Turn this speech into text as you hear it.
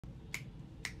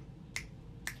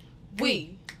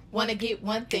We wanna get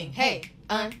one thing. Hey,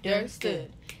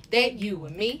 understood that you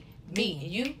and me and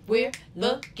you, we're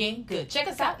looking good. Check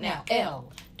us out now.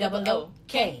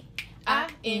 LOOKING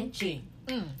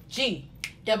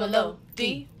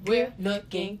GOOD. We're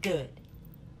looking good.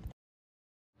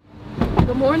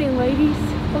 Good morning, ladies.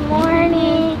 Good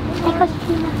morning. Hi, Coach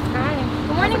Tina. Hi.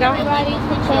 Good morning, everybody.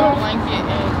 Put your blanket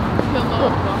and pillow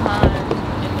behind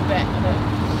in the back of the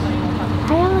plane.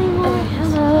 Hi, Alima.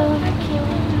 Hello. Hi,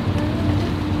 Kayla.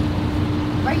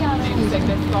 Where y'all at? You take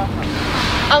that scarf off.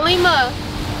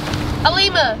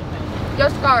 Alima, your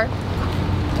scarf.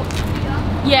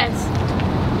 Yes.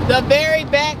 The very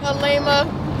back, Alima.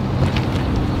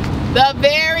 The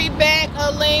very back,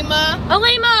 Alima.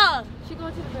 Alima! She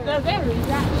going to the very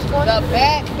back. The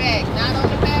back, not on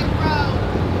the back row.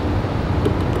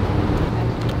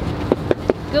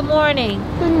 Good morning.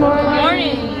 Good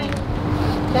morning.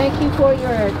 Thank you for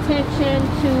your attention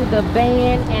to the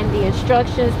band and the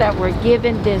instructions that were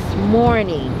given this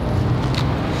morning.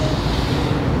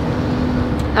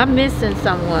 I'm missing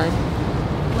someone.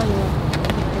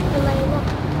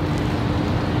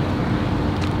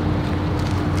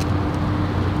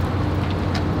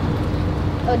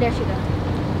 Oh, there she goes.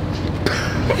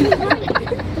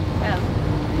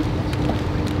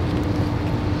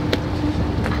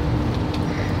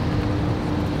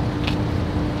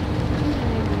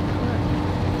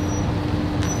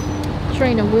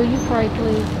 Trina, will you pray,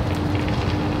 please?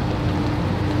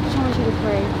 She wants you to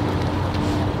pray.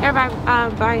 Everybody,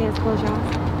 bow your heads, close your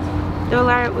eyes. Dear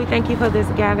Lord, we thank you for this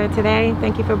gather today.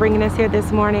 Thank you for bringing us here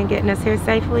this morning, getting us here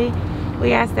safely.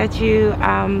 We ask that you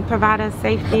provide us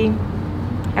safety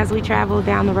as we travel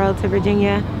down the road to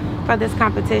Virginia for this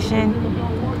competition.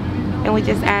 And we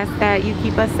just ask that you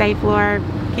keep us safe, Lord.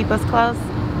 Keep us close.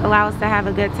 Allow us to have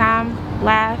a good time,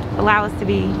 laugh. Allow us to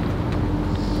be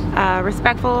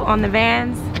respectful on the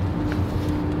vans.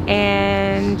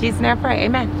 And in Jesus' name I pray,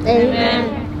 amen. Amen.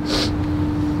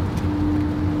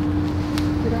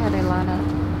 You know how they line up?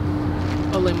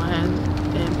 Alima and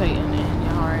Peyton and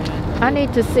Yahari. I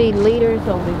need to see leaders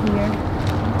over here.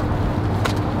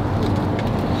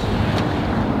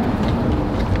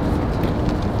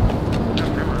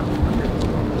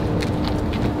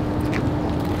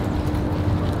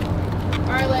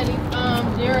 Alright, ladies.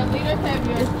 Your leaders have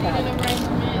your seating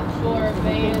arrangement for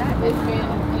bands. This band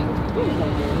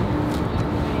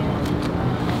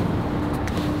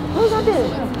Who's gonna do it?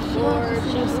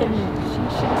 She should have said something.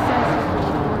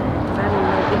 I don't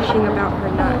know anything about her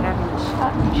not having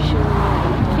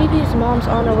Phoebe's mom's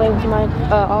on her way with my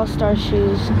all-star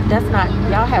shoes. That's not,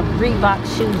 y'all have Reebok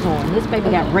shoes on. This baby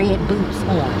got red boots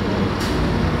on.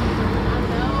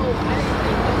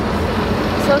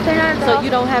 So if they're not, So you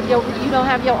don't have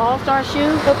your all-star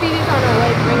shoes? So Phoebe's on her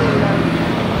way bringing them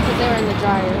because they were in the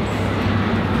dryer.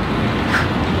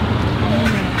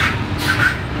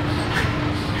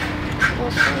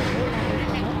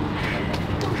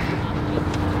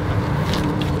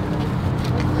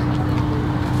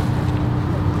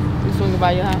 You swinging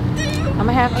by your house? I'm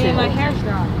gonna have to. My hair's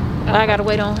drawn. I gotta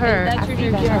wait on her. That's what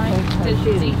you're trying to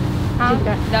see.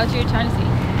 That's what you're trying to see.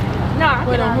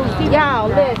 Y'all,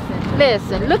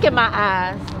 listen. Look at my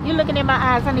eyes. You looking in my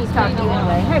eyes? I need to talk to you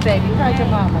anyway. Hey, baby, how's your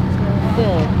mama?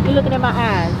 Good. You looking in my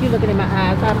eyes? You looking in my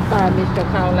eyes? I'm sorry I missed your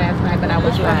call last night, but I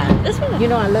was fine. This one. You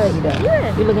know I love you, though.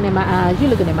 Yeah. You looking in my eyes? You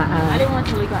looking in my eyes? I didn't want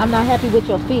to leak out. I'm not happy with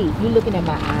your feet. You looking in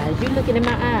my eyes? You looking in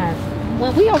my eyes?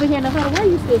 When we over here in the huddle, why are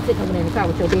you still sitting over there in the car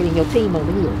with your daddy and your team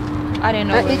over here? I didn't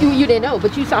know. You didn't know,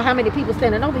 but you saw how many people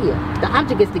standing over here. The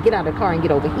object is to get out of the car and get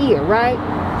over here, right?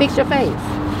 Fix your face.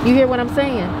 You hear what I'm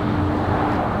saying?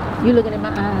 You looking in my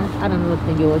eyes. I don't look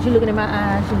in yours. You looking in my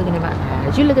eyes. You looking in my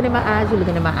eyes. You looking in my eyes. You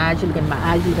looking in my eyes. You looking in my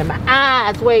eyes. You looking in my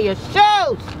eyes. Wear your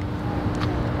shoes.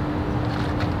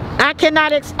 I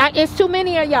cannot. It's too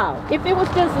many of y'all. If it was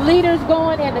just leaders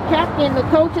going and the captain and the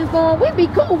coaches going, we'd be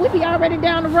cool. We'd be already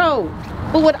down the road.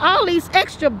 But with all these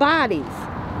extra bodies,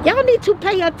 y'all need to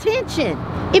pay attention.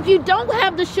 If you don't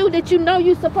have the shoe that you know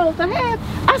you're supposed to have,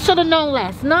 I should have known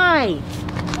last night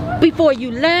before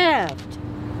you left.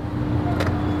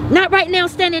 Not right now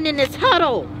standing in this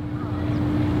huddle.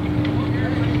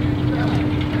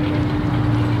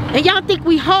 And y'all think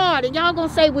we hard and y'all gonna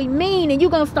say we mean and you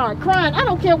gonna start crying. I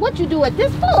don't care what you do at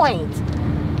this point.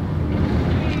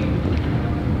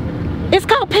 It's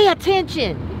called pay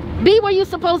attention. Be where you're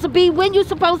supposed to be when you're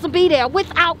supposed to be there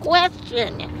without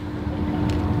question.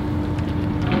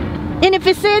 And if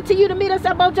it's said to you to meet us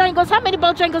at Bojangles, how many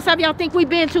Bojangles have y'all think we've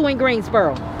been to in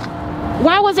Greensboro?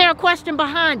 Why was there a question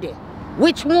behind it?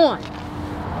 Which one?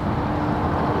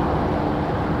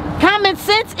 Common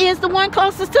sense is the one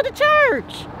closest to the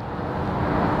church.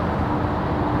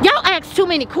 Y'all It's too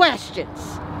many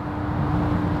questions.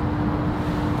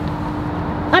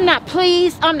 I'm not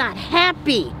pleased. I'm not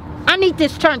happy. I need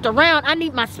this turned around. I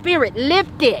need my spirit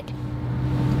lifted.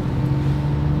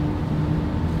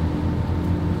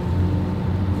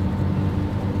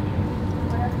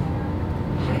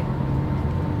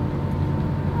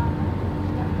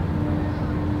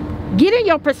 Get in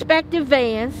your prospective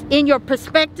vans, in your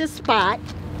prospective spot.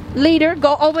 Leader,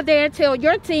 go over there and tell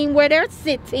your team where they're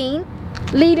sitting.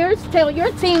 Leaders, tell your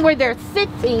team where they're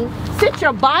sitting. Sit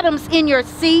your bottoms in your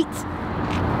seats.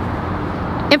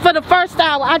 And for the first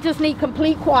hour, I just need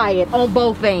complete quiet on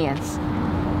both vans.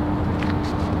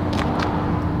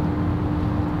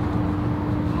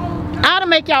 I ought to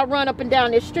make y'all run up and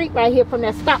down this street right here from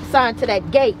that stop sign to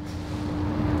that gate.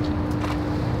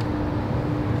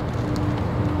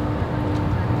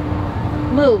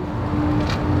 Move.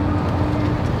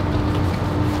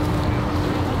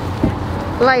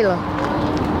 Layla.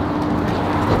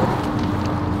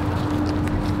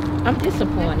 I'm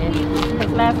disappointed.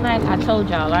 Because last night I told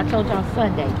y'all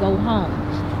Sunday, go home.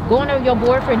 Going to your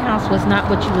boyfriend's house was not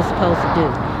what you were supposed to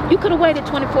do. You could have waited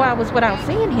 24 hours without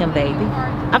seeing him, baby.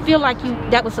 I feel like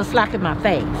that was a slap in my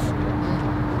face.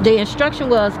 The instruction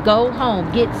was go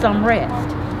home, get some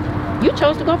rest. You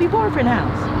chose to go to your boyfriend's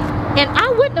house. And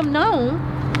I wouldn't have known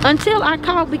until I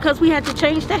called because we had to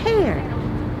change the hair.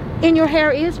 And your hair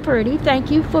is pretty.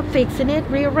 Thank you for fixing it,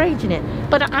 rearranging it.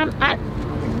 But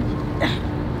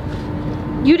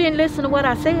you didn't listen to what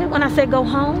I said when I said go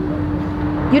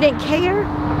home? You didn't care?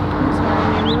 I'm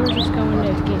sorry, man. We were just going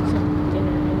to get some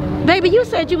dinner. Baby, you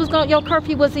said you was going, your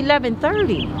curfew was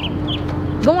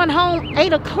 11:30. Going home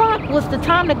 8 o'clock was the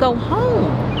time to go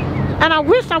home. And I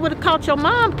wish I would have called your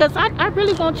mom because I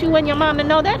really want you and your mom to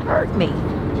know that hurt me.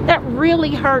 That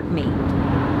really hurt me.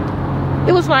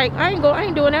 It was like, I ain't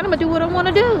doing that. I'm gonna do what I want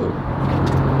to do.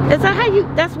 Is that how you?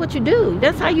 That's what you do.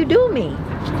 That's how you do me.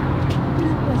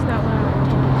 That's not what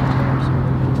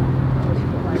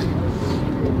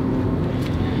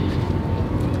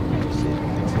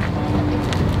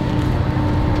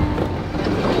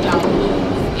Y'all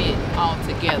lose it all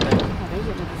together.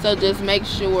 So just make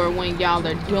sure when y'all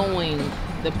are doing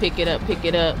the pick it up,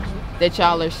 that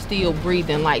y'all are still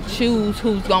breathing. Like choose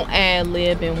who's gonna ad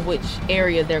lib and which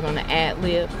area they're gonna ad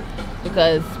lib,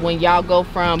 because when y'all go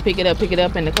from pick it up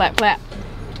and the clap,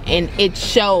 and it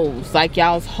shows like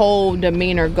y'all's whole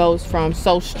demeanor goes from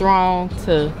so strong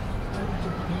to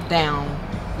down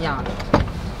yonder.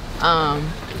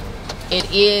 It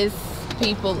is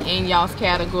people in y'all's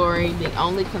category. The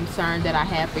only concern that I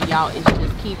have for y'all is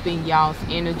just keeping y'all's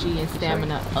energy and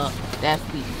stamina up. That's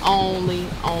the only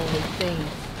thing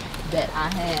that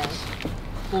I have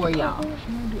for y'all.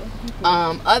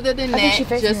 Other than that,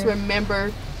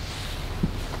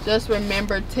 just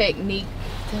remember technique,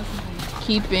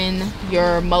 keeping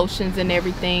your emotions and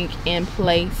everything in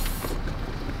place,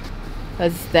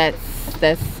 because that's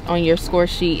on your score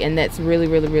sheet, and that's really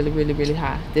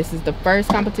high. This is the first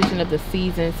competition of the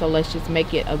season, so let's just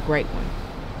make it a great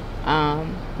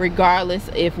one. Regardless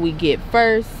if we get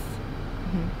first,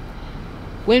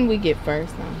 when we get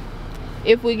first,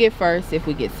 if we get first, if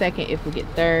we get second, if we get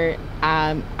third,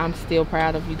 I'm still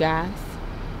proud of you guys.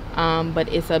 But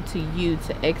it's up to you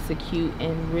to execute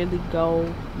and really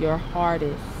go your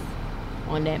hardest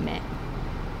on that mat.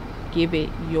 Give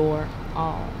it your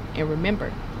all. And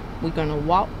remember, we're gonna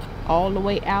walk all the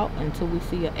way out until we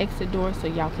see an exit door, so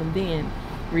y'all can then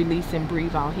release and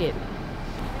breathe all heavy.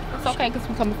 It's okay, because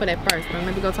we're coming for that first. Now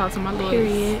let me go talk to my lawyers.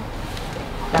 Period.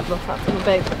 Gotta go talk to my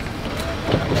baby.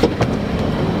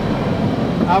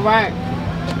 All right,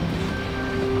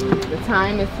 the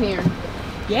time is here.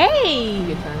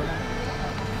 Yay!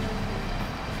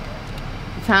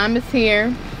 The time is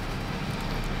here.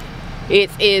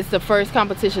 It is the first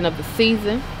competition of the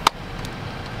season.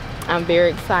 I'm very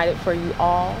excited for you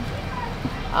all.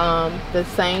 The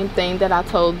same thing that I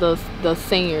told the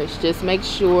seniors, just make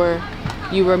sure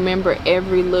you remember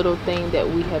every little thing that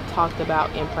we have talked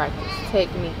about in practice.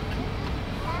 Technique,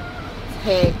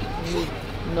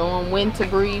 knowing when to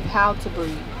breathe, how to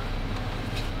breathe,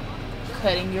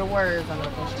 cutting your words. I know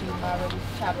that she already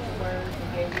chopped the words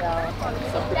and gave y'all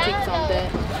some critiques on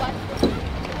that.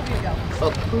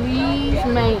 But please,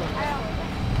 man,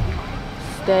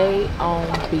 stay on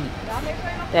beat.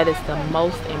 That is the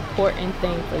most important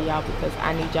thing for y'all, because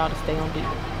I need y'all to stay on beat.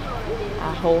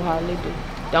 I wholeheartedly do.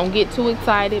 Don't get too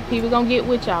excited. People gonna get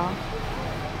with y'all.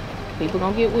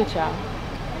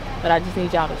 But I just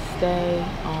need y'all to stay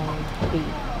on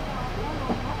beat.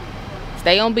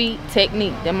 Stay on beat,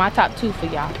 technique. They're my top two for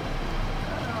y'all.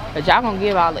 But y'all gonna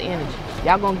give all the energy.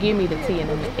 Y'all gonna give me the T and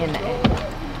the A.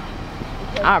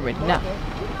 I already know.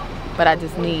 but I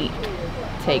just need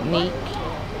technique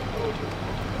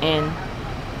and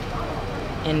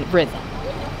rhythm.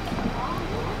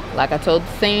 Like I told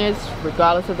the singers,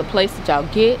 regardless of the place that y'all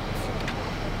get,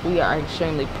 we are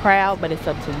extremely proud, but it's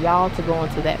up to y'all to go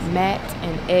onto that mat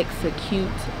and execute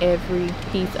every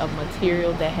piece of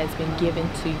material that has been given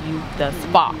to you thus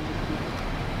far.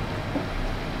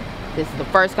 This is the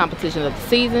first competition of the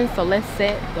season, so let's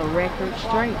set the record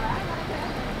straight.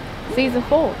 Season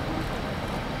 4,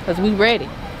 because we ready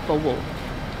for war.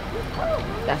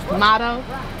 That's the motto.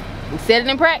 We said it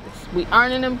in practice. We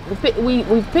earning them. We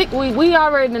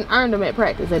already done earned them at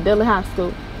practice at Dudley High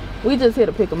School. We just here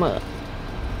to pick them up.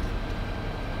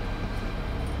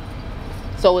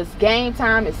 So it's game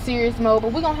time. It's serious mode,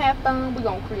 but we're gonna have fun. We're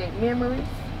gonna create memories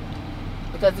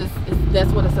because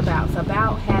that's what it's about. It's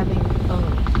about having fun.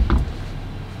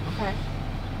 Okay.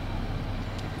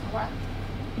 All right.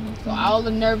 So all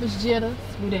the nervous jitters,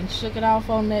 we done shook it off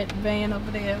on that van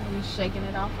over there. We shaking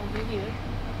it off over here.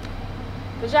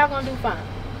 But y'all gonna do fine.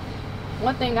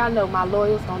 One thing I know, my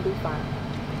lawyers gonna do fine.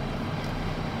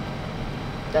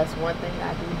 That's one thing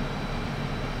I do.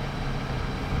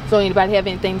 So anybody have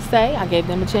anything to say? I gave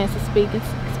them a chance to speak and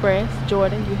express.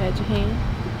 Jordan, you had your hand.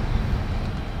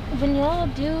 When you all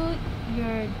do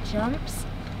your jumps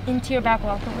into your back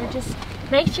walkover, just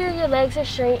make sure your legs are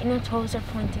straight and your toes are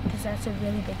pointed, because that's a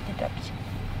really big deduction.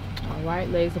 All right,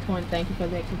 legs are pointed. Thank you for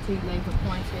that critique. Legs are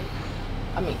pointed.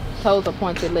 Toes are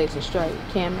pointed, legs are straight.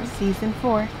 Cameron? Season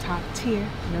 4, top tier,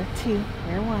 no 2,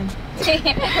 we're 1.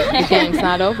 The game's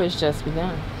not over, it's just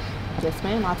begun. Yes,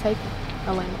 ma'am, I'll take it.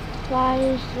 Elena?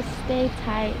 Flyers, just stay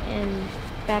tight and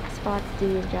back spots do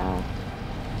your job.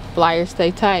 Flyers,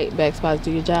 stay tight. Back spots,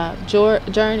 do your job.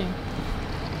 Journey?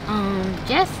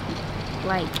 Just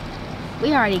like,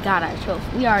 we already got our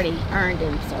trophy. We already earned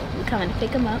them, so we coming to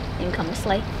pick them up and come to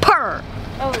slay. Purr!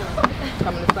 Oh,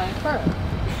 coming to slay purr.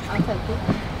 I'll take it.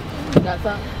 You got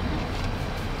something?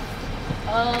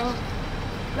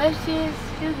 Let's just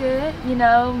do good. You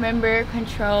know, remember,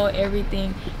 control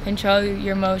everything. Control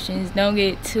your emotions. Don't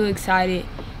get too excited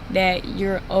that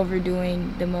you're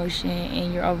overdoing the motion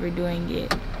and you're overdoing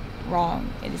it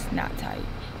wrong. It is not tight.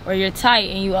 Or you're tight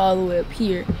and you all the way up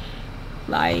here.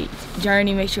 Like,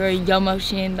 Journey, make sure your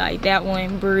motion, like that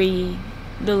one, breathe.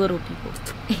 The little people.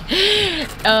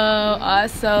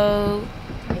 Also,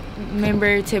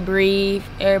 remember to breathe.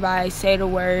 Everybody say the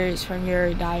words from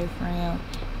your diaphragm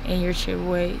and your chest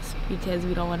voice, because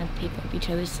we don't want to pick up each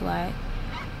other's slack.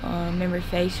 Remember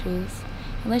facials.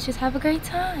 And let's just have a great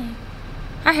time.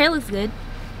 Our hair looks good.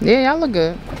 Yeah, y'all look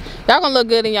good. Y'all gonna look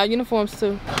good in y'all uniforms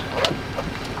too.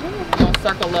 We're gonna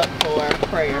circle up for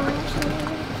prayer.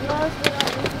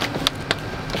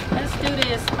 Let's do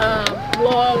this.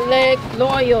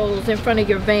 Loyals in front of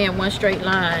your van, one straight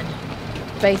line,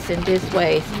 facing this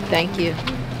way. Thank you.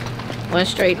 One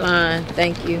straight line.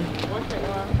 Thank you. One straight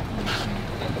line.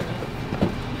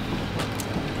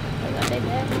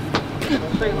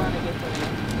 One straight line again.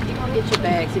 You're gonna get your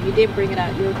bags. If you didn't bring it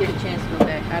out, you'll get a chance to go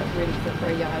back. I really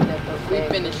prefer y'all have left those We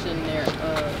bags. finishing their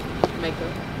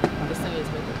makeup. The singers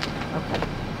makeup.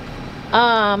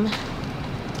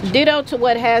 Okay. Ditto to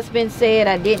what has been said.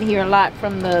 I didn't hear a lot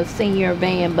from the senior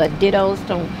band, but dittos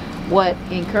to what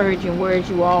encouraging words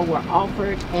you all were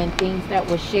offered and things that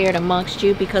were shared amongst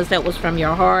you, because that was from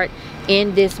your heart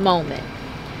in this moment.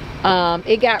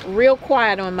 It got real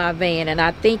quiet on my van, and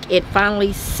I think it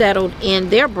finally settled in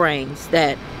their brains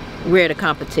that we're the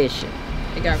competition.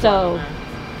 It got So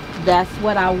that's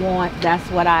what I want. That's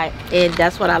what I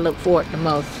look forward the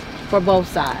most for both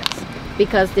sides,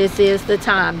 because this is the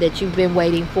time that you've been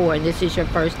waiting for, and this is your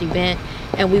first event,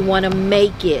 and we want to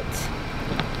make it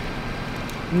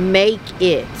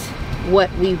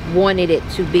what we wanted it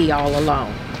to be all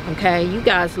along. Okay, you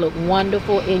guys look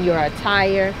wonderful in your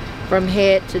attire from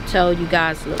head to toe. You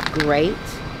guys look great.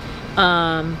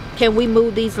 Can we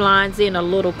move these lines in a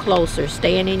little closer,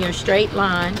 staying in your straight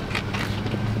line?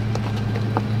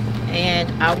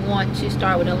 And I want to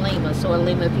start with Alima. So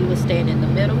Alima, if you would stand in the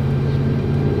middle,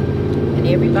 and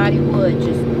everybody would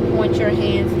just point your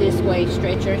hands this way,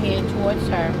 stretch your hand towards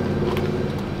her,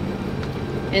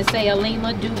 and say,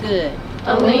 Alima, do good.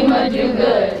 Alima, do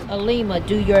good. Alima,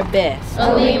 do your best.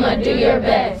 Alima, do your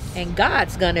best. And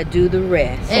God's gonna do the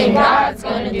rest. And God's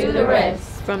gonna do the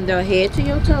rest. From the head to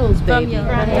your toes, baby. From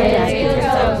head to your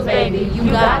toes, baby. You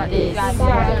got this.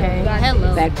 Okay.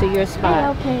 Hello. Back to your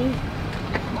spot. Okay.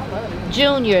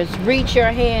 Juniors, reach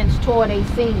your hands toward a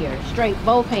senior. Straight,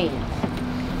 both hands.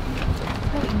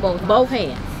 Both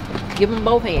hands. Give them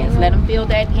both hands. Let them feel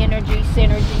that energy,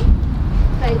 synergy.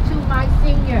 Say, to my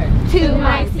senior. To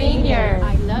my senior.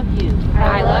 I love you.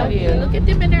 I love you. Look at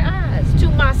them in their eyes. To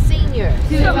my senior.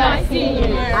 seniors. To my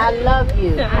seniors. I love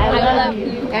you. I love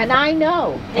you. And I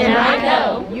know. And I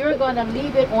know. You're gonna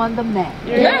leave it on the mat.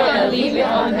 You're gonna leave it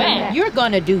on the mat. You're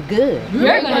gonna do good.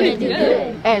 You're gonna do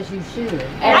good. As you should.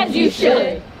 As you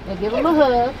should. Now give them a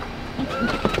hug.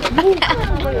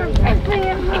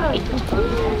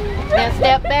 Now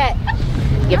step back.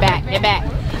 Get back, get back.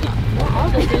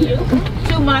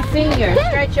 To my seniors,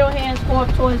 stretch your hands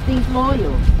forth towards these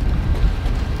loyals.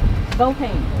 Both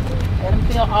hands. Let them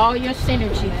feel all your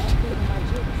synergy.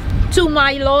 To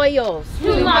my loyals.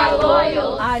 To my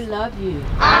loyals. I love you.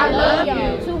 I love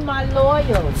you. To my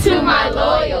loyals. To my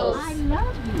loyals. I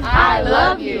love you. I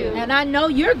love you. And I know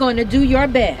you're going to do your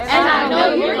best. And I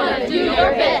know you're gonna do your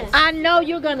best. I know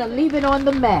you're going to leave it on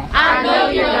the mat. I know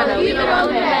you're gonna leave it on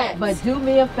the mat. But do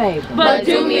me a favor. But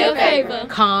do me a favor.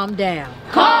 Calm down.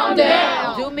 Calm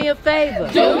down. Do me a favor.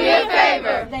 Do me a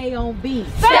favor. Stay on beat.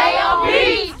 Stay on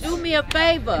beat. Do me a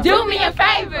favor. Do me a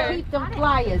favor. Keep them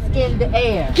flyers in the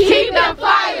air. Keep the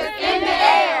flyers in the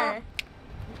air.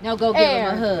 Now go give them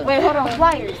a hug. Wait, hold on.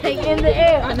 Flyers. Stay in the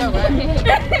air. I know, right?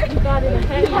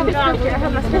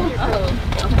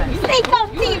 Stay close.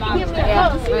 Give me a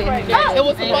close. It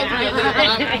was supposed to be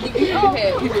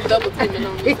he was double teaming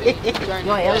on me.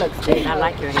 Your hair looks good. I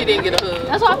like your hair. She didn't get a hug.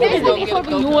 That's what I figured.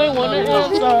 You ain't one of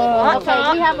them. Okay,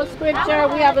 we have a scripture.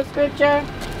 We have a scripture.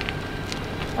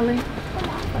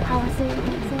 How I say it?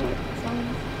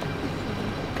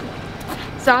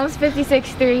 Psalms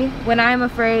 56:3. When I am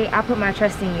afraid, I put my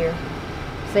trust in you.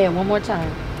 Say it one more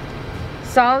time.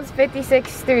 Psalms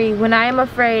 56:3. When I am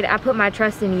afraid, I put my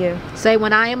trust in you. Say,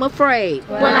 when I am afraid,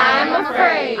 When I am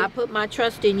afraid, I put my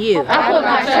trust in you. I put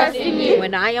my trust in you.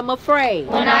 When I am afraid,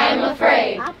 When I am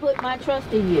afraid, I put my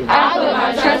trust in you. I put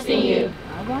my trust in you.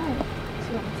 All right.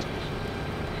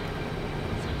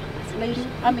 Ladies,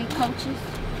 coaches.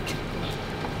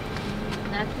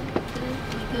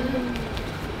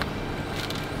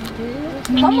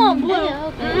 Come on, Blue.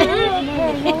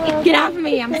 Get off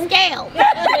me. I'm scared.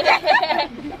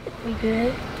 We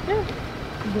good?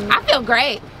 I feel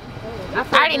great. I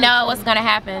already know what's gonna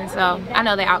happen, so I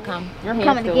know the outcome. Your Coming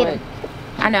hand's to still get wet. him.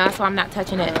 I know, that's why I'm not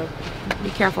touching it. Be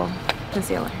careful.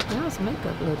 Concealer. Y'all's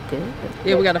makeup look good.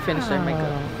 Yeah, we gotta finish their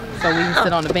makeup so we can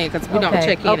sit on the bench because we don't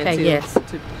check in Okay, until. yes.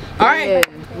 All right,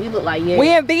 We look like we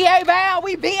in VA bound.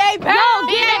 We VA bound.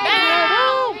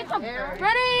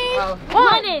 Ready? Oh.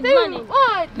 One, two,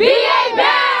 one. VA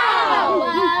bound.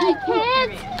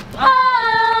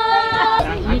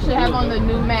 You should have on the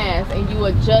new mask and you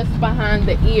adjust behind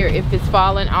the ear if it's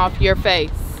falling off your face.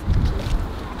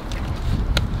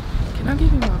 Can I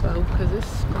give you my bow? Because it's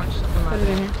scrunched up in my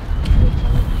face.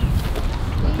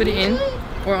 Put it in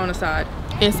or on the side?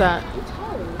 Inside.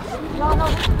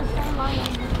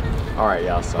 All right,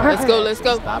 y'all. So Let's go, let's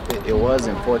go. stop it. It was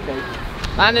in 4K.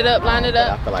 Line it up, line it I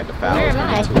up. feel like the foul was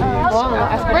coming too easy.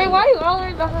 Ray, why are you all the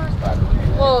way behind?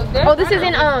 Oh, this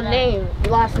isn't name,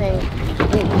 last name.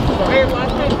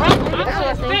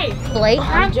 Blake?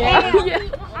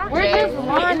 We're just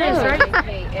runners,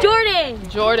 right? Jordan.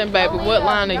 Jordan, baby, what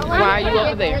line are you? Why are you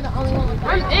over there?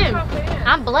 I'm in.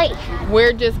 I'm Blake.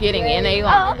 We're just getting in a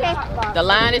line. Oh, okay. The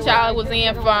line that y'all was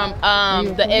in from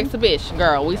the exhibition,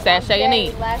 girl. We sashaying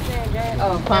in.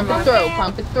 Oh, pump it through,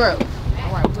 pump it through.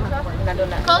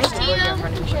 Coach Tina.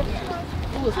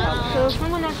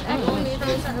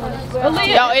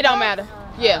 Yo, it don't matter.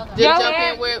 Yeah, just jump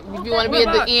in where if you want to be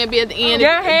at the end, be at the end.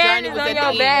 Your If hand Journey is was on at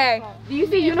your the bag. Do you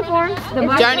see uniforms?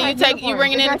 Journey, you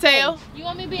bringing in the tail?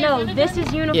 No, this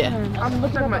is uniform. Yeah. I'm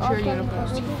looking at your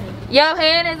uniforms. Your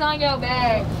hand is on your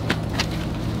bag.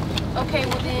 Okay,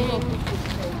 well then.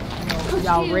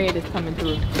 Y'all red is coming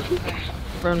through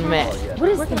from the mat. What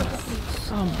is this?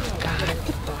 Oh my God.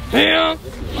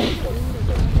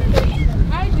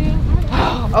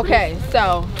 Okay,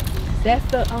 so that's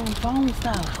the phone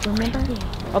stuff. Remember?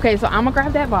 Okay, so I'm gonna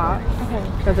grab that box. Okay.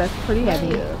 Because that's pretty heavy.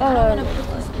 You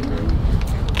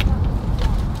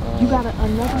got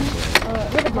another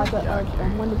like a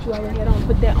one that you already had on.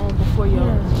 Put that on before your.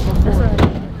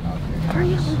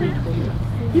 Hurry up.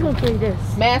 You gonna play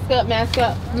this? Mask up, mask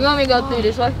up. You want me to go through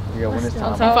this way? Yeah, when it's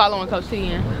time. I'm following Coach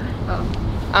T in.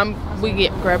 We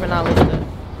get grabbing all this stuff.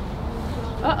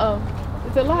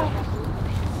 Is it loud?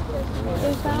 It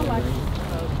didn't sound like it.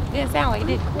 Didn't sound like it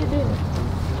did.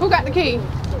 Who got the key?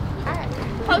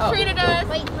 Coach Trina does.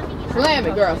 Slam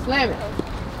it, girl. Slam it.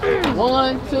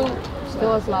 1, 2.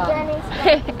 Still a slide.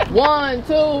 1,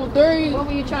 2, 3. What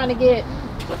were you trying to get?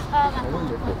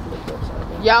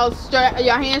 Y'all strap.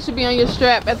 Your hands should be on your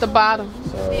strap at the bottom.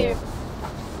 So,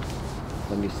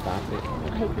 let me stop it.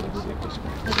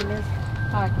 And then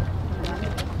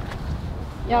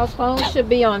Y'all's phones should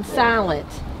be on silent.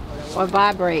 or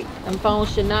vibrate. Them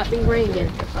phones should not be ringing in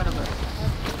front of us.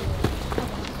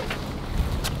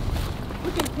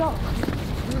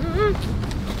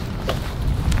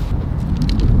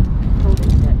 Pull it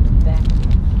at the back.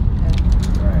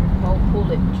 Don't pull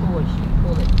it towards you.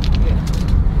 Pull it. Yeah.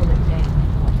 Pull it down.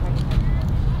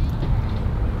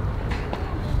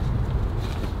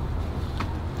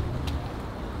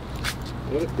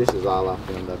 This is all I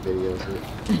filmed that video with.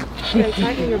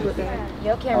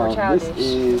 Your camera childish. This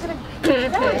is,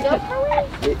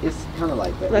 it's kind of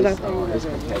like that. It's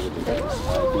competitive.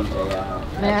 DJ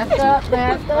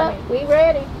Mask up, we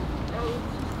ready.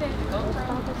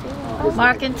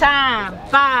 Marking time.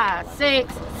 5,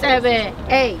 6, 7,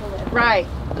 8. Right,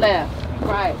 left,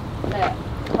 right, left,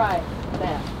 right,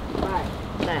 left, right,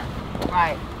 left,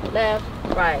 right, left,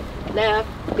 right, left.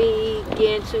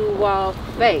 Begin to walk,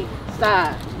 face,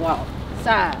 side, walk,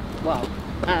 side, walk.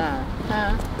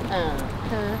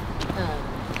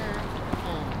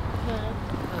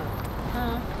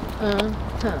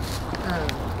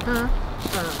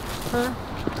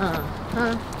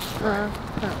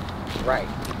 Right.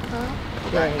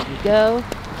 There you go.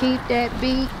 Keep that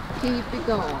beat. Keep it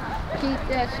going. Keep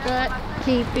that strut.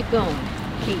 Keep it going.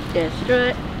 Keep that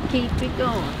strut. Keep it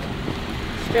going.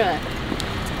 Strut.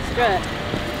 Strut.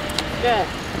 Strut.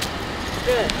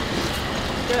 Strut.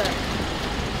 Strut.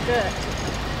 Strut.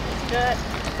 Strut.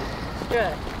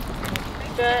 Strut. Strut.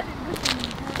 Strut.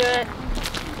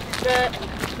 Strut.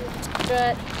 Strut.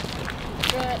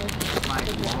 Strut.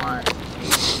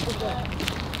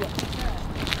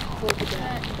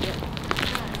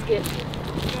 Skip.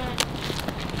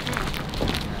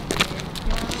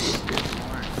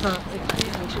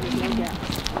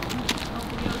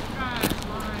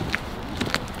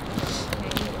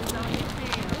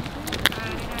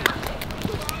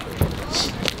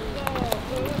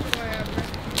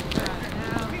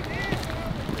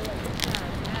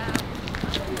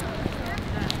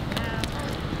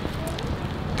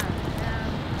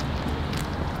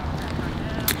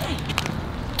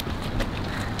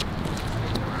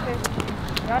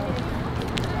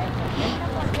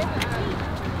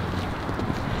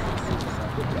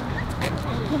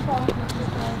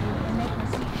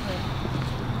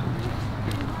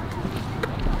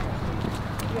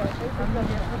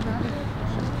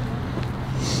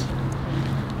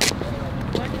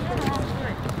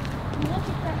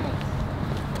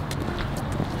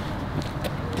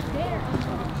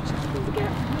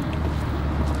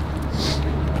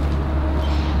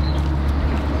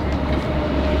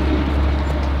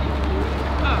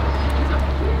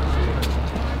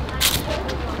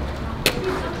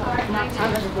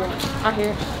 I hear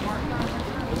it.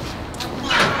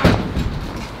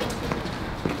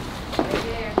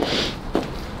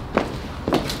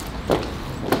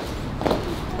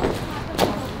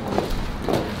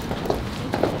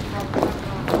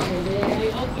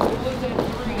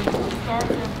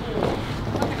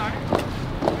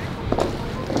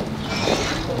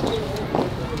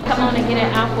 Come on and get it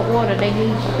out for order. They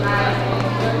need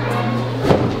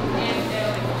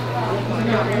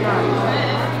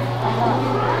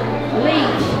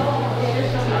leave.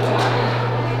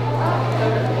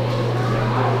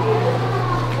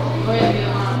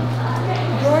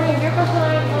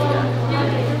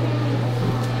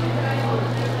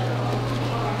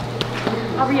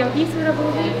 Are you okay, sweetie?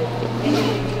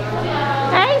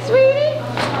 Hey, sweetie.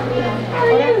 How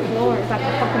are you? You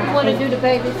Want to do the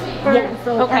babies first? Yeah,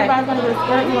 so okay. everybody's going to get a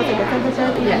skirt. You want to take a temperature?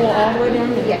 You go all the way down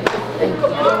here. Yeah. Thank you.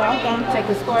 You're welcome. Take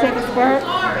a skirt. Take a skirt.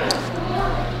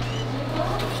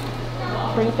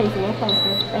 Bring your face a little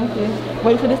closer. Thank you.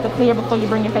 Wait for this to clear before you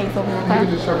bring your face over here, okay?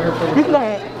 You can go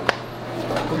ahead.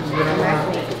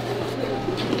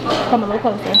 Come a little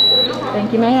closer.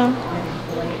 Thank you, ma'am.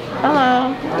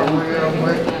 Hello.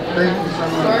 Thank you so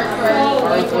much.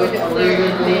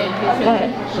 Go ahead.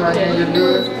 Shiny, you're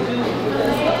good.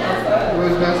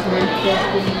 Where's Destiny?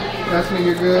 Destiny,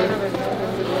 you're good.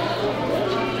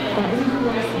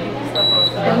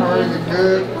 Hurry, you're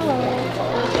good.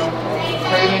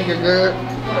 Hayden, you're good.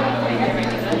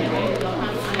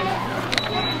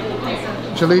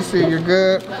 Jaleesa, you're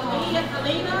good.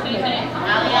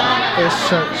 It's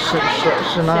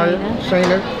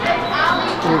Shania,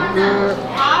 you're good.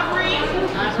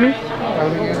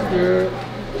 Aubrey is good.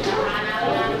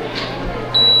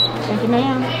 Thank you,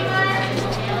 ma'am.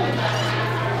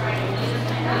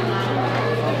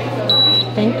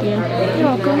 Thank you. You're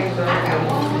welcome.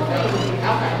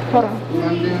 Hold on.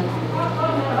 London.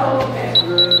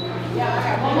 Good.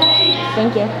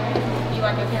 Thank you.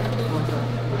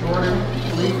 Jordan,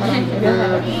 Lee,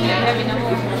 good.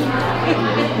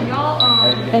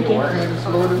 Thank you. Candace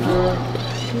Lord is good.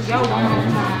 Thank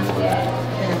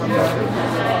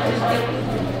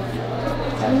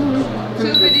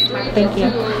you.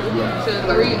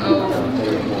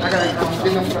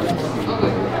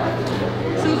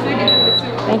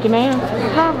 Thank you, ma'am. No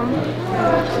problem.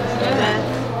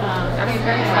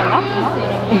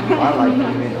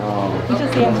 You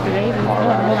just see us today.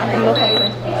 Look over.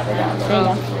 There you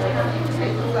go.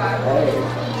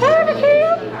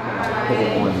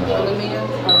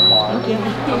 Thank you.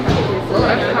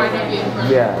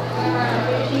 Yeah.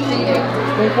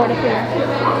 Wait for the food.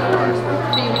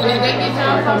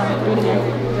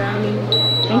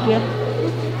 Thank you.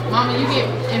 Mama, you get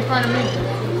in front of me.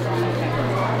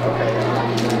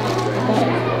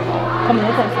 Come on,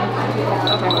 let's have some.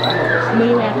 Move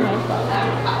your hand, please.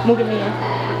 Move your hand.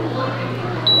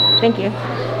 Thank you.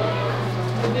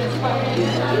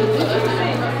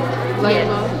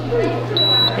 Layla.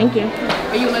 Thank you.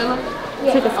 Are you Layla?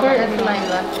 Yeah. Took a skirt.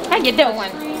 How you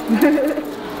doing?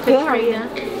 Good, how are you?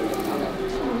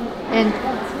 And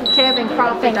Kevin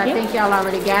Crawford, I think y'all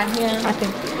already got him. I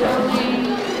think.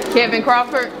 Kevin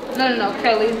Crawford? No,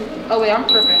 Kelly. Oh wait, I'm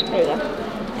tripping. There you go.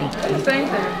 Same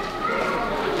thing.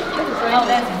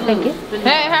 Thank you.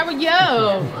 Hey, how are you?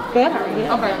 Good, how are you?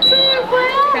 Okay.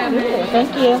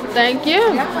 Thank you. Thank you.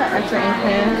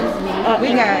 We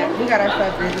got our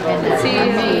stuff ready.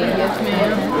 TV. Yes,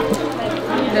 ma'am.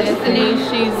 Destiny,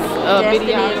 she's a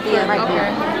videographer. right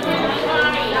there.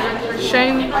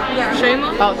 Shayla?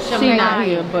 Oh, she's not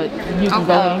here, but you can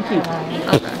go ahead and keep her.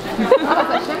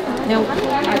 No,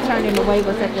 I turned in the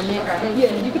waivers at the next thing.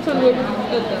 Yeah, you can turn the way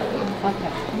good though.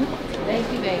 Okay.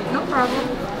 Thank you, baby. No problem.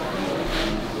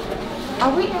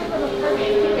 Are we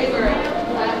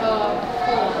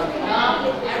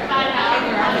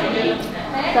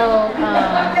So,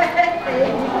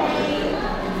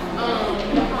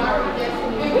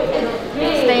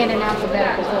 staying in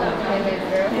alphabetical order, okay, baby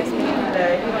girl? Yes, ma'am.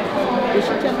 Did she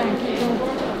come back and keep going?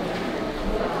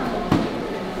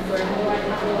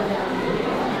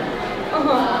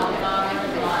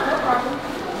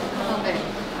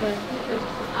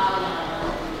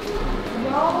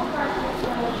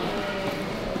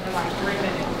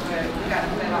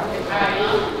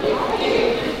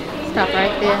 Stop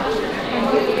right there.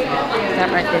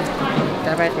 Stop right there.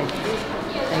 Stop right there.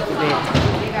 Thank you, baby.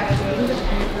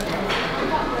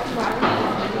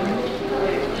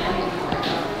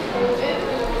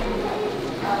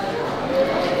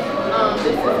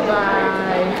 This is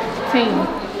by Team.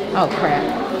 Oh, crap.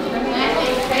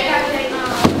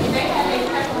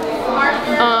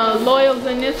 Loyals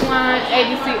in this line,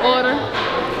 ABC order.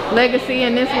 Legacy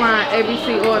in this line,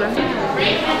 ABC order.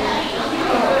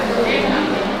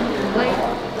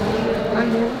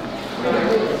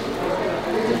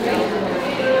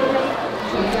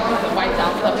 White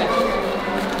House stuff.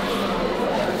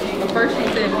 But first she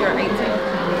said you're 18.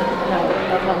 No,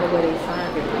 that's only where they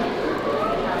signed it.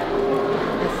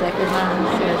 The second line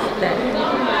says that.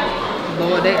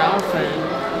 Lord, they all signed.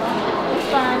 It's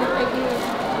fine if they do.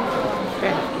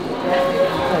 Okay.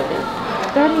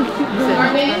 Huh?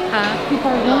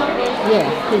 Yeah,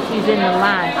 because she's in the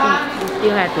line. She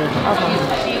still had to.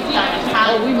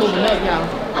 Oh, we moving up, y'all.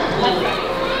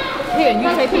 Here, you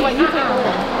take one. You take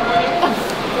one.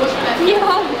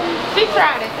 She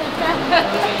tried it.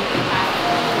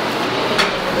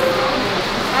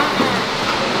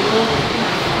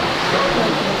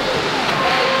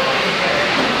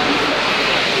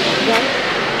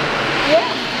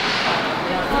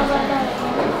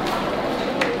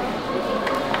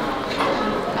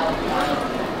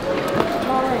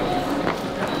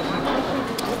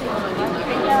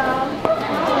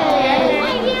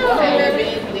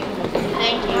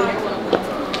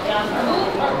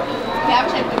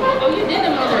 Oh, you did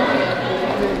them already.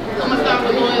 I'm gonna start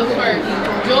with Loyal first.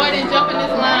 Jordan, jump in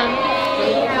this line.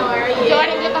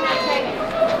 Jordan, get behind Katie.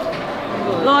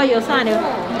 Loyals, honey.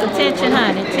 Attention,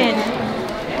 honey. Attention.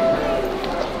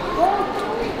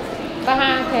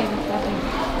 Behind Katie.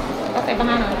 Okay,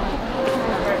 behind her.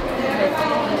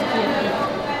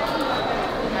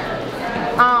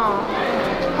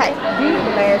 Hey, these are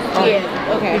the last two.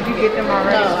 Yeah, okay. Did you get them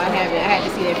already? No, I haven't. I had to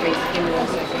see their face. Give me 1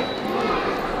 second.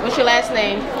 What's your last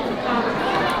name?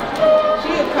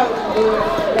 She a coach.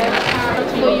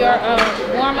 For your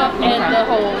warm-up and the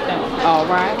whole thing. All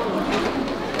right.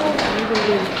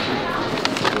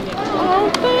 Oh,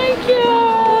 thank you.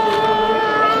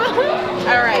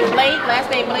 All right, Blake. Last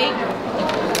name Blake.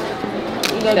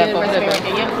 You go get the resume right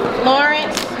there. Yep.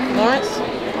 Lawrence.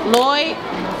 Lloyd.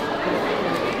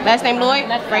 Last name Lloyd.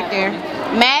 Right there.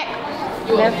 Mac.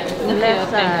 Left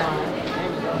side.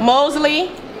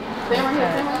 Mosley.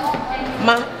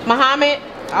 Muhammad.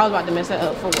 I was about to mess it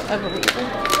up for whatever reason.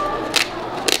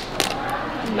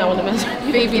 No one to mess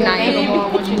up. Baby naive.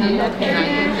 What you need?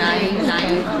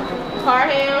 Naive.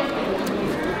 Parham.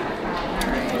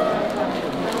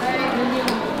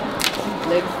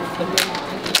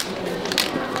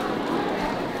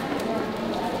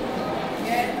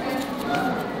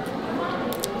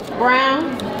 Brown.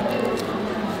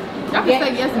 Y'all can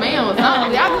say yes, ma'am. Or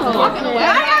something. Y'all just walking away.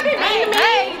 Y'all be mean to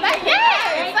me. Like,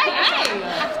 yes. Like, hey.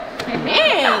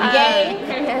 Man, gay.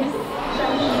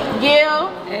 Gil.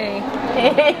 Hey.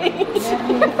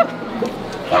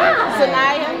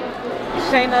 Sanaya.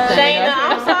 Shayna,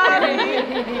 I'm sorry.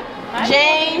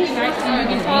 James.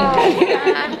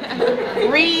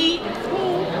 Reed.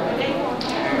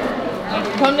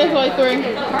 Come this way, 3.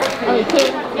 Oh, 2.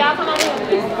 Y'all come over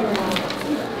here.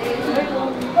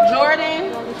 Jordan.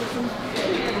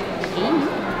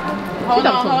 Hold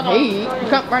on.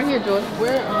 Come right here, George.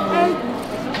 Where,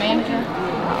 manager?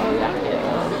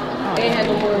 They had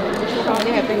the word.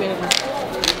 They had 3 minutes.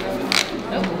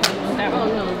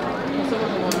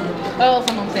 oh,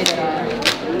 someone say that.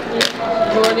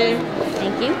 Jordan.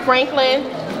 Thank you. Franklin.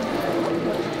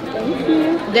 Thank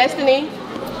you. Destiny.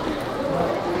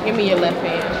 Give me your left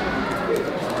hand.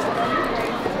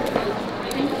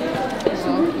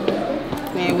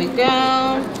 There we go.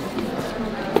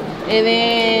 And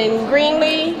then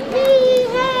Greenlee. Hey.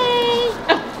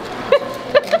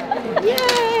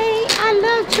 Yay. I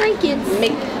love trinkets.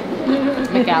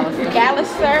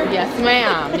 McAllister. Yes,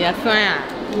 ma'am. Yes, ma'am.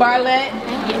 Barlett.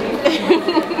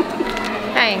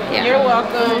 Thank you. You're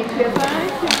welcome.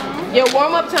 Your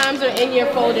warm-up times are in your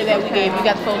folder that we gave. You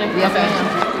got the folder? Yes,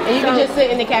 ma'am. And you can just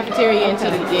sit in the cafeteria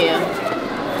until the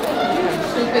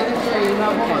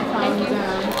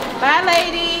Bye,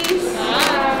 ladies.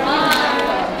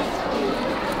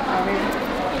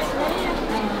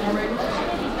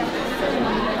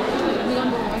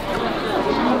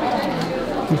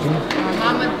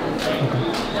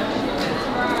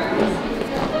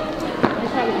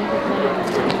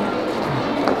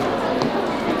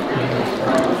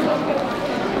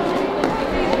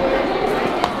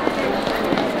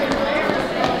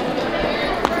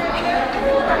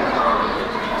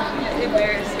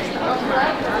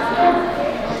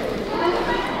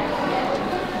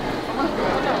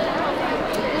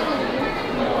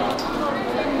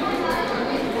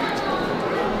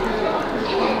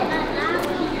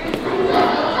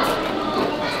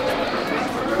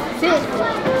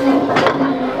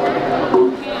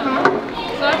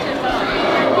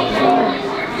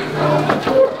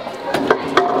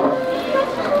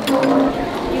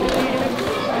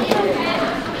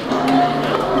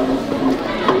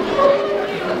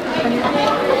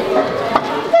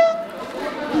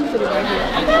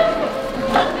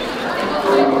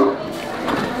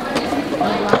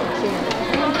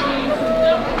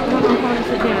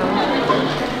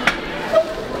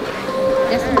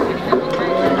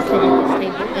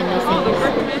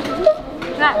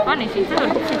 Not funny, she could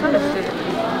have stood.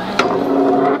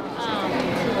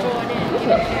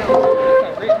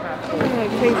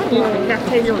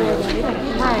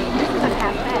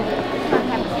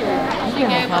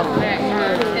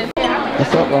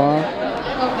 What's up, Ron?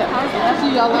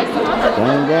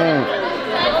 Gang, gang.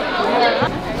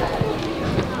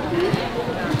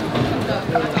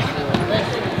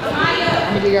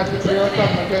 I'm gonna get you or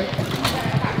something, okay?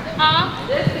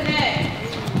 Disconnect.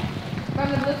 From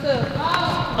the Bluetooth.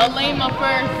 Alima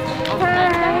first.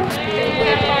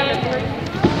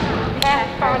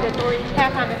 Half on the 3.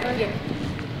 Half on the 3. Yeah.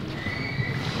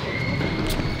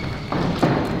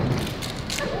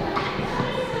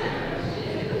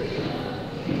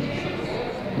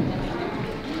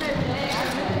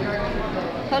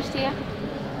 Coach Tia,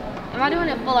 am I doing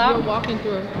it full out? You're walking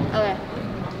through. Okay.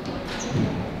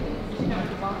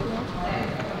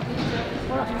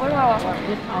 What do I walk on?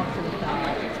 Just off to the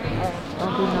side.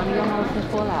 Don't do none of your motions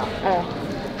full out. Okay.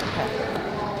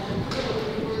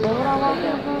 What would I walk in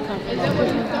from? Is that what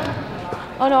you thought?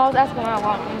 Oh no, I was asking where I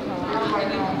walk in from.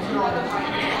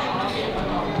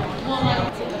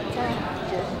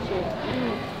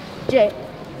 J,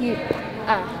 U, I,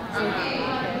 C.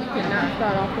 You cannot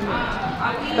start off from there.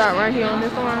 Start right here on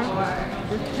this line.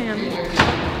 This hand here.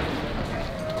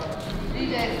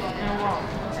 And walk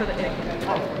to the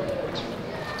exit.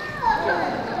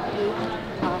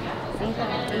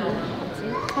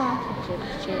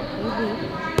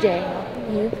 J,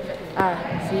 U, I,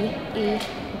 C, E,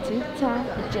 2 times,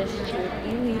 just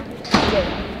cheerleading. J,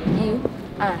 U,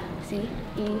 I, C,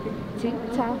 E, 2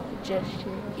 times, just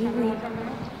cheerleading.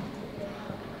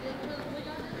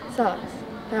 Sockz,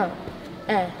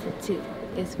 attitude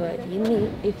is what you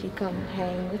need if you come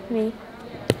hang with me.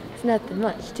 It's nothing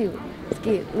much to it. Just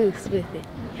get loose with it.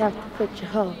 You have to put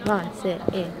your whole mindset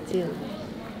into it.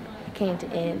 I came to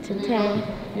entertain.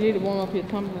 You need to warm up your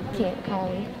tumbler. Can't call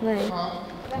me lame.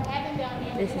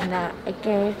 This is not a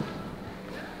game.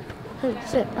 Who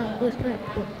said I was playing?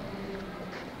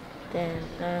 Then,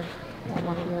 warm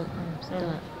up your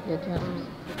jumps.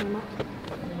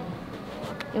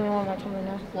 Give me one more tumbler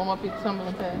now. Warm up your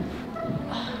tumbling pad.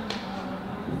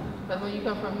 Because when you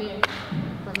come from this,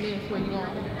 where you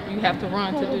going? You have to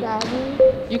run to do.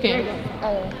 You can't.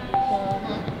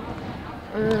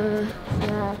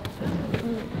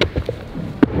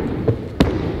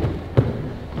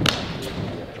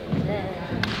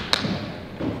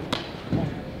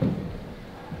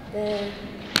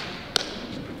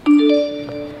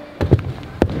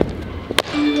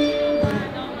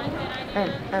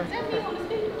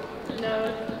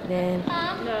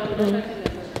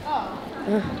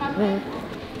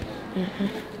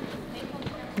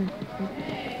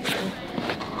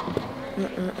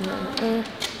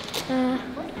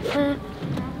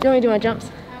 Do you want me to do my jumps?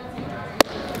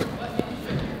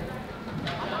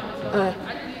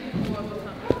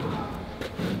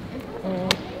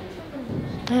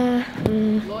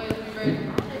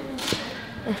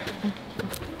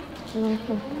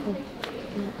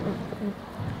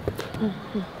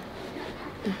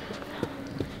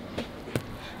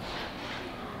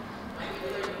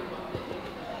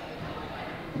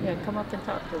 Yeah, come up and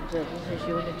talk to the judges. It's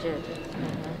you and the judges.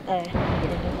 Get in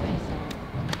their face.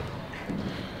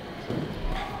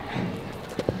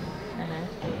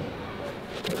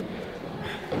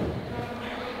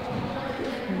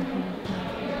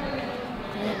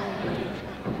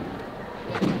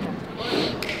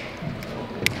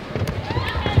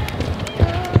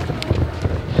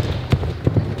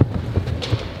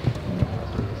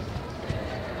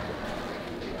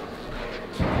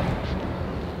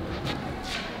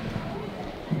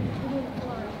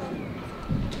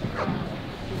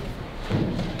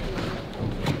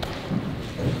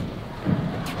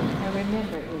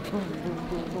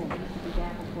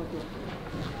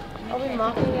 Are we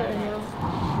mocking it or no?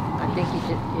 I think he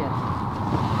just, yeah.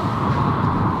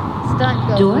 Stunt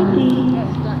goes. Dorothy. Yeah,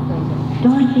 stunt goes.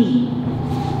 Dorothy,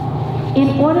 in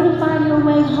order to find your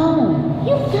way home,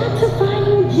 you've got to find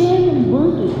your jam and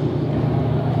boogie.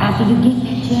 After you get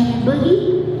that jam and boogie,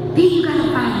 then you gotta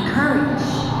find courage.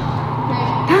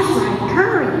 That's right,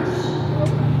 courage.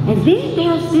 And then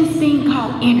there's this thing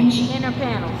called energy. Inner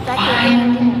panel.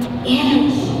 Find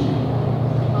energy.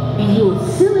 And you'll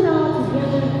seal it all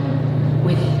together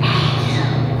with action.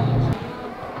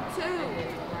 2,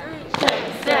 3,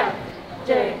 7,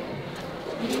 8.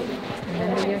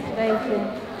 Remember your spacing.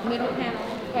 Middle panel.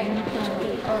 Okay.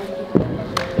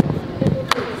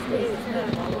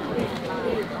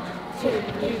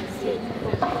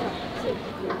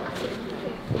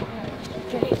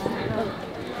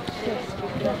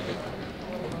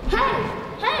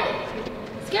 Hey!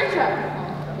 Scarecrow!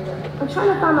 I'm trying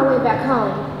to find my way back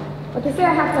home, but they say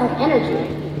I have to have energy.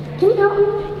 Can you help me?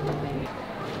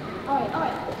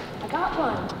 Alright. I got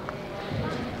one.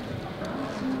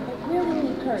 I really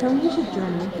need courage. Tell me your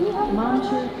journey. Can you help me?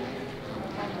 Monitor.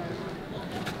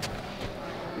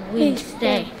 We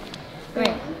stay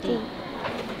ready.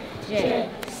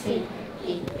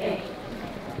 J-C-E-A.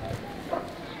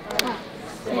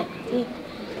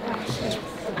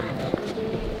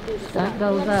 Stunt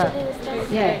goes up.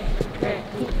 Yeah.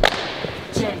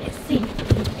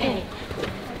 J-C-E-A.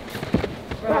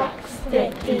 Rock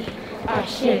steady. Our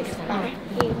shakes are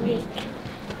unique.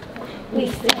 We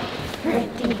stay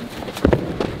ready.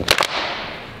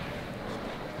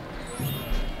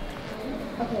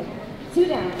 Okay, 2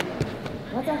 down.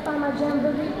 Once I find my jam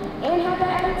boogie and have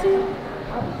that attitude,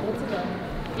 I'll be good to go.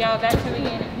 Y'all back to the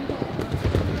beginning.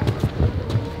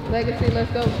 Legacy,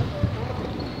 let's go.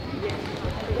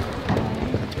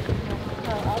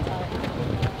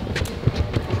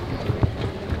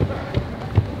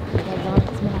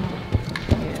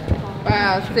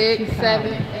 Five, 6,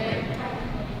 7, 8.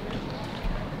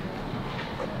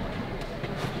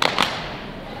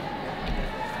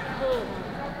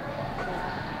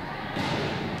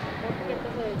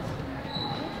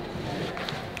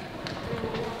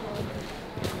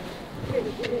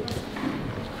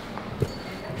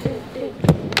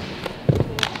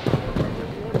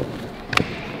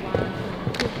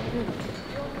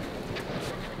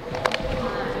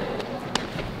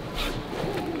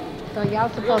 So y'all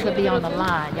supposed to be on the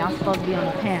line. Y'all supposed to be on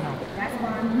the panel.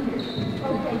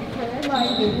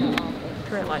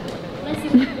 Tread lightly.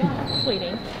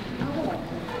 Sweetie.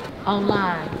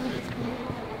 Online.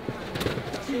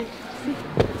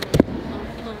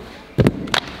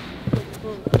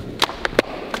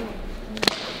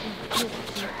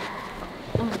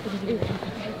 Yep.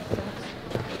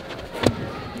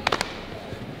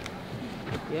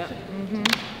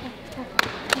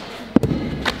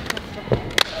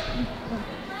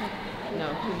 No,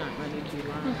 she's not going to need you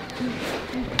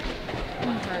lying.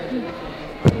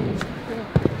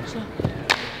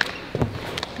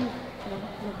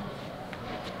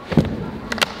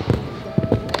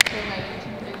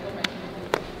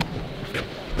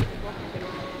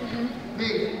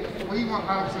 What do you want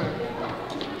Alex to say?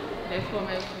 Next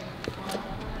formation.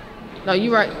 No,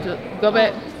 you right. Go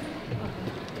back.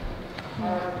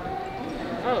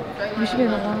 Oh, You should be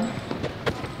in the line.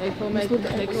 next formation.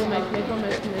 Next formation. Next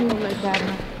formation. Next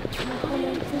formation.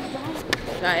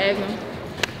 Diagonal.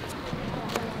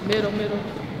 Middle, middle.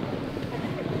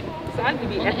 So I could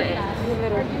be at the end.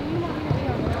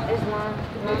 It's line.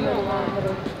 Middle, line,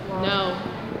 middle. No.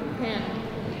 Can't.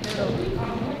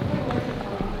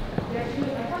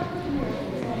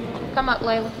 Come up,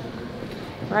 Layla.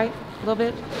 Right? A little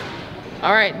bit.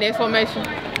 All right, next formation.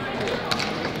 Are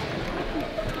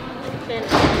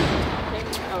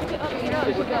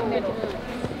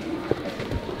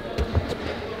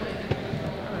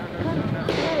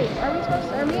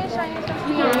me and Cheyenne supposed to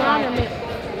be in alignment?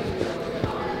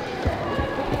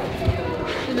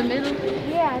 In the middle?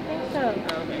 Yeah, I think so.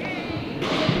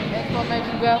 Next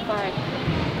formation, bell fight.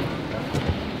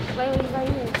 Layla's right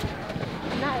here.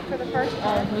 Not for the first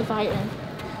part. We're fighting.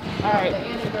 All right. The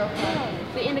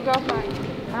end of girl fight.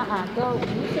 Go.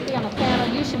 You should be on the panel.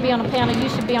 You should be on the panel. You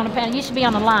should be on the panel. You should be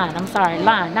on the line. I'm sorry,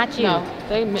 line, not you. No,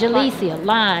 they Jalecia,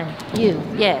 line. You,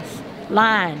 yes.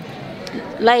 Line.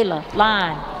 Layla,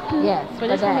 line. Yes. But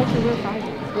this one makes you real fight.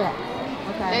 Yeah.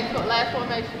 Okay. Last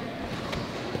formation.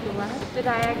 The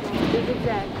diagonal. The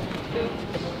zigzag.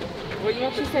 Where you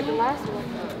want She said the last one.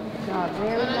 God,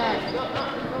 very nice.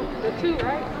 the two,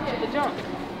 right? Yeah, the jump.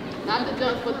 Not the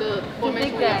jump, but the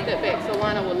formation where you step back. So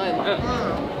line up with Layla.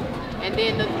 And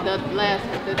then the last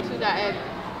one, the two diagonal.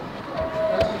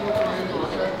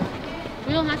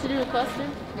 We don't have to do the cluster.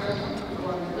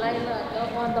 Layla, go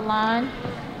on the line.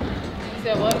 You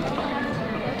said what?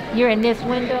 You're in this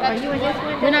window. Are you in this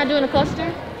window? We're not doing a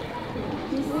cluster?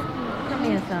 Come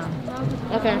in some.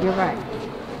 Okay. You're right.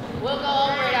 We'll go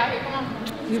over it out here. Come on.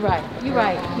 You're right. You're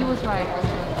right. You was right.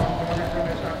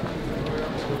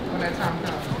 When that time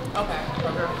comes. Okay. Go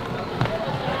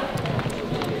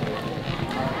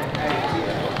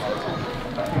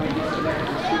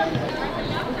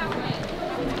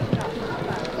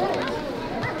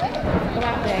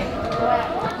out there.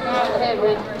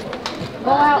 Go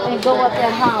out and go up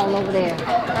that hall over there.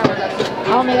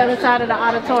 On the other side of the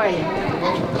auditorium.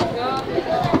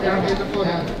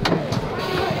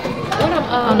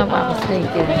 I don't know why I was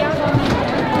thinking.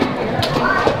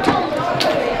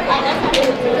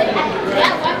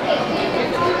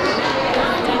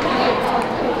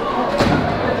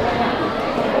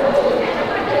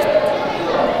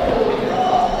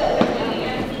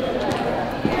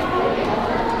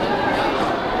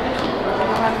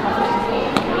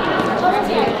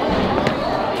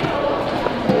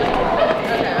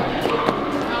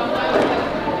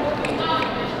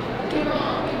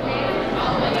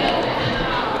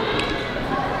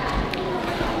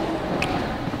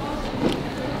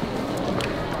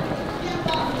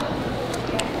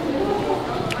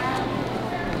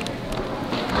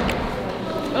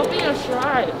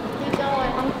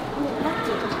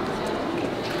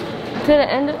 To the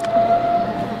end of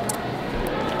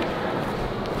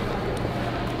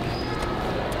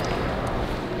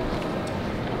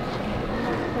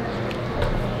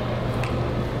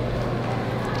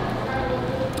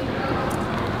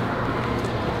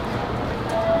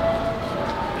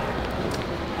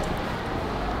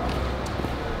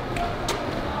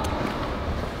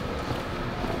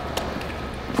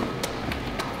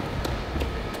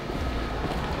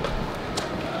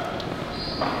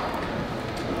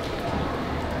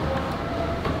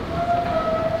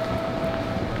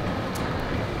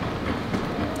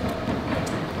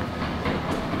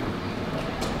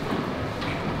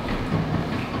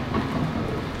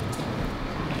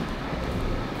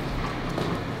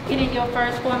Get in your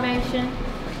first formation.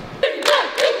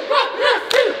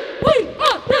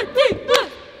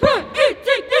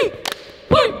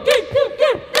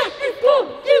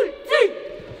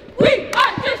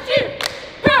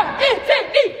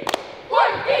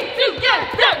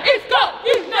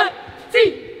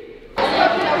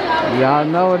 Y'all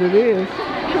know what it is.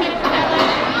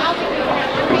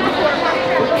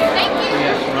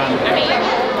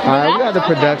 Alright, we got the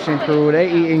production crew.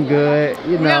 They eating good,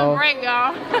 you know. Break,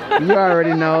 y'all. You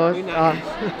already know.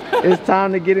 It's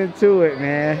time to get into it,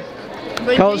 man.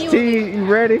 Coach T, you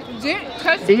ready?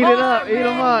 Eat it up, eat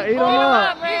them up, eat them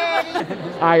up.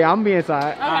 All right, I'm be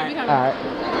inside. All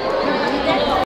right.